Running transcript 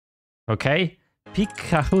Okay, Peek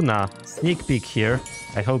Kahuna, sneak peek here.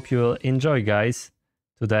 I hope you'll enjoy, guys,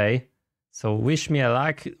 today. So wish me a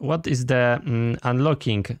luck. What is the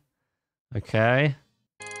unlocking? Okay.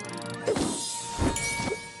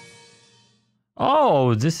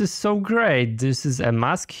 Oh, this is so great. This is a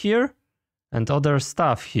mask here and other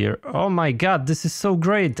stuff here. Oh my god, this is so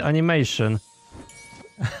great animation.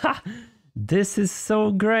 This is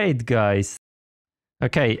so great, guys.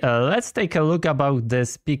 Okay, let's take a look about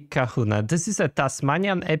this Peek Kahuna. This is a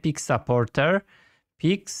Tasmanian epic supporter.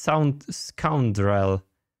 Peek Sound Scoundrel.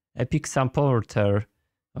 Epic supporter.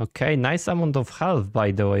 Okay, nice amount of health, by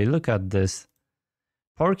the way. Look at this.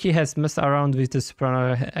 Porky has messed around with the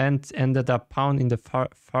super and ended up pounding the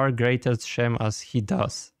far greater shame as he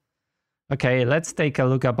does. Okay, let's take a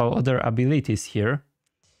look about other abilities here.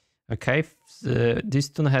 Okay, this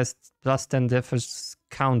toon has plus 10 defense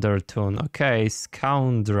counter toon. Okay,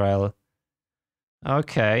 Scoundrel.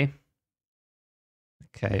 Okay.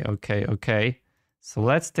 Okay. So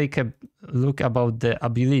let's take a look about the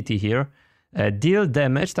ability here. Deal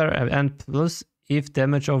damage and plus if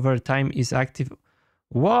damage over time is active.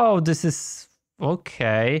 Wow, this is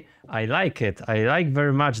okay. I like it. I like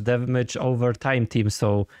very much damage over time team,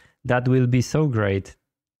 so that will be so great.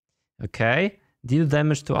 Okay. Deal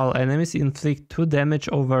damage to all enemies. Inflict 2 damage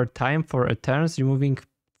over time for a turn, removing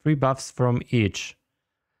 3 buffs from each.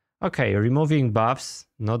 Okay, removing buffs,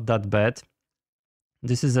 not that bad.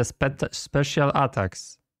 This is a special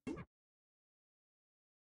attacks.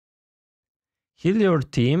 Heal your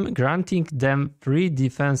team, granting them 3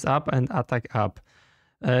 defense up and attack up.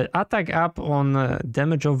 Attack up on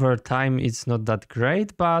damage over time is not that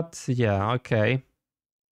great, but yeah, okay.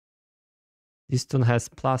 This toon has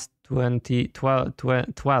plus 12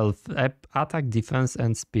 attack, defense,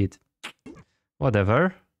 and speed.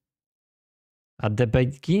 Whatever. At the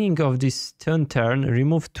beginning of this turn,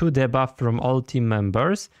 remove 2 debuff from all team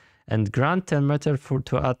members and grant 10 meter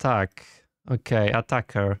to attack. Okay,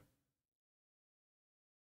 attacker.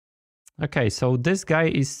 Okay, so this guy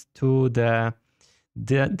is to the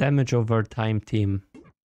damage over time team.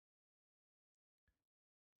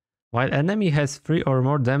 While enemy has 3 or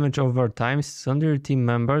more damage over time, sundry team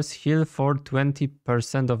members heal for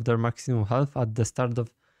 20% of their maximum health at the start of...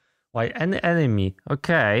 While an enemy...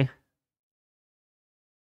 Okay.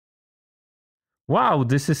 Wow,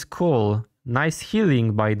 this is cool. Nice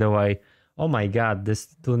healing, by the way. Oh my god,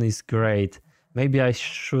 this toon is great. Maybe I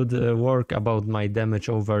should work about my damage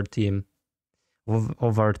over team.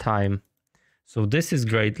 Over time. So this is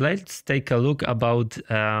great. Let's take a look about...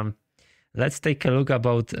 Let's take a look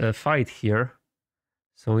about a fight here.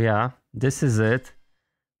 So yeah, this is it.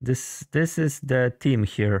 This is the team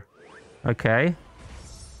here. Okay.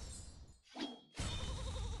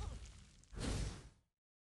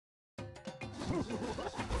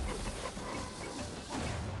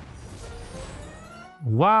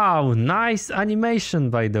 Wow, nice animation,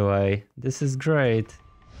 by the way. This is great.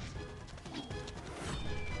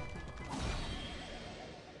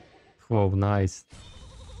 Whoa, nice.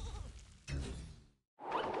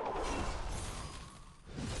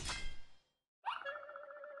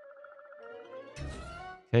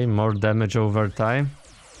 Okay, more damage over time.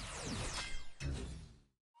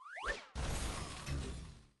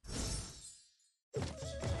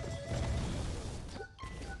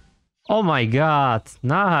 Oh my god,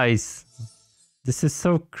 nice. This is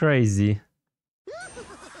so crazy.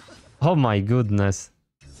 Oh my goodness.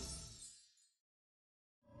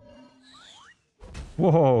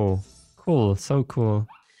 Whoa, cool, so cool.